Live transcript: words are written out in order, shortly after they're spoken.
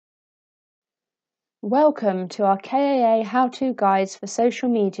Welcome to our KAA how-to guides for social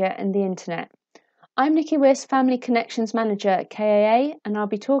media and the internet. I'm Nikki Wiss, Family Connections Manager at KAA, and I'll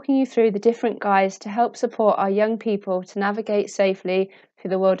be talking you through the different guides to help support our young people to navigate safely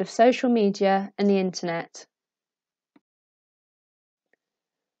through the world of social media and the internet.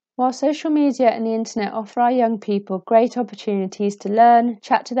 While social media and the internet offer our young people great opportunities to learn,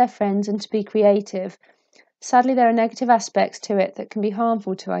 chat to their friends and to be creative, sadly there are negative aspects to it that can be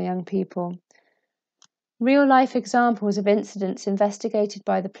harmful to our young people. Real-life examples of incidents investigated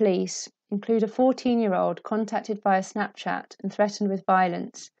by the police include a 14-year-old contacted via Snapchat and threatened with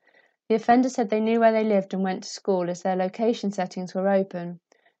violence. The offender said they knew where they lived and went to school as their location settings were open.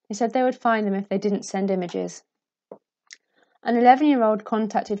 They said they would find them if they didn't send images. An 11-year-old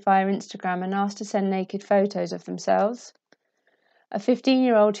contacted via Instagram and asked to send naked photos of themselves. A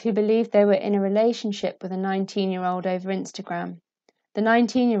 15-year-old who believed they were in a relationship with a 19-year-old over Instagram. The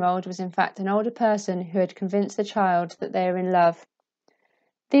 19-year-old was in fact an older person who had convinced the child that they are in love.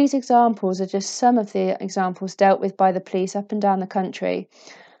 These examples are just some of the examples dealt with by the police up and down the country,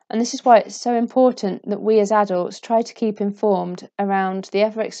 and this is why it's so important that we as adults try to keep informed around the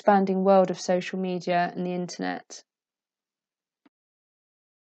ever-expanding world of social media and the internet.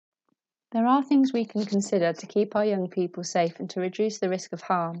 There are things we can consider to keep our young people safe and to reduce the risk of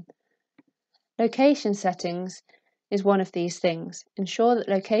harm. Location settings is one of these things. Ensure that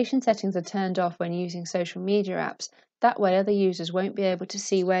location settings are turned off when using social media apps. That way other users won't be able to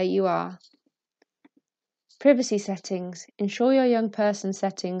see where you are. Privacy settings. Ensure your young person's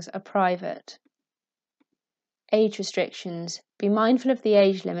settings are private. Age restrictions. Be mindful of the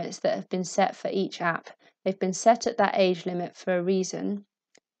age limits that have been set for each app. They've been set at that age limit for a reason,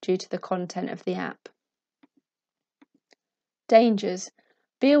 due to the content of the app. Dangers.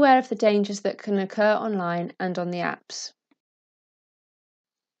 Be aware of the dangers that can occur online and on the apps.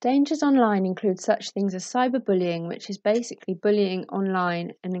 Dangers online include such things as cyberbullying, which is basically bullying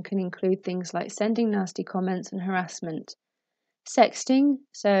online and can include things like sending nasty comments and harassment. Sexting,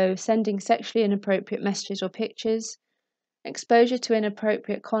 so sending sexually inappropriate messages or pictures. Exposure to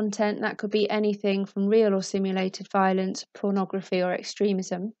inappropriate content, that could be anything from real or simulated violence, pornography or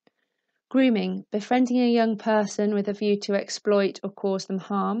extremism. Grooming, befriending a young person with a view to exploit or cause them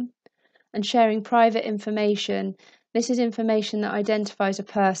harm. And sharing private information. This is information that identifies a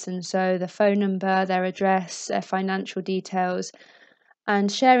person, so the phone number, their address, their financial details,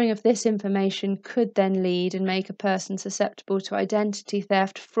 and sharing of this information could then lead and make a person susceptible to identity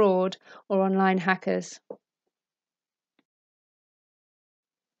theft, fraud, or online hackers.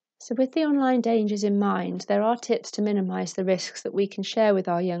 So with the online dangers in mind, there are tips to minimise the risks that we can share with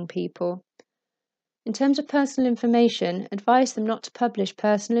our young people. In terms of personal information, advise them not to publish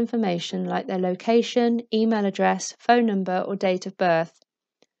personal information like their location, email address, phone number, or date of birth.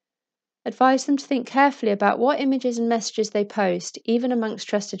 Advise them to think carefully about what images and messages they post, even amongst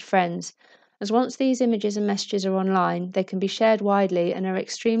trusted friends, as once these images and messages are online, they can be shared widely and are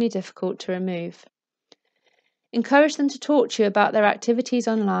extremely difficult to remove. Encourage them to talk to you about their activities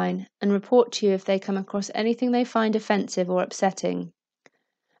online and report to you if they come across anything they find offensive or upsetting.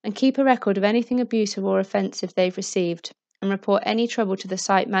 And keep a record of anything abusive or offensive they've received, and report any trouble to the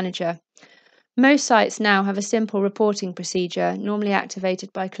site manager. Most sites now have a simple reporting procedure, normally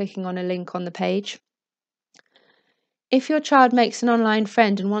activated by clicking on a link on the page. If your child makes an online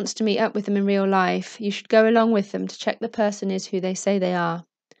friend and wants to meet up with them in real life, you should go along with them to check the person is who they say they are.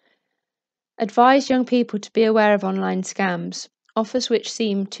 Advise young people to be aware of online scams. Offers which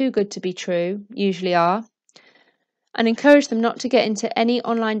seem too good to be true usually are. And encourage them not to get into any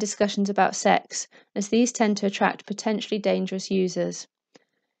online discussions about sex, as these tend to attract potentially dangerous users.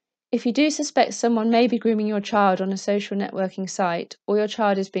 If you do suspect someone may be grooming your child on a social networking site, or your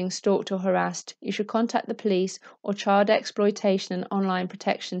child is being stalked or harassed, you should contact the police or Child Exploitation and Online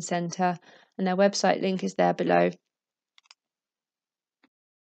Protection Centre, and their website link is there below.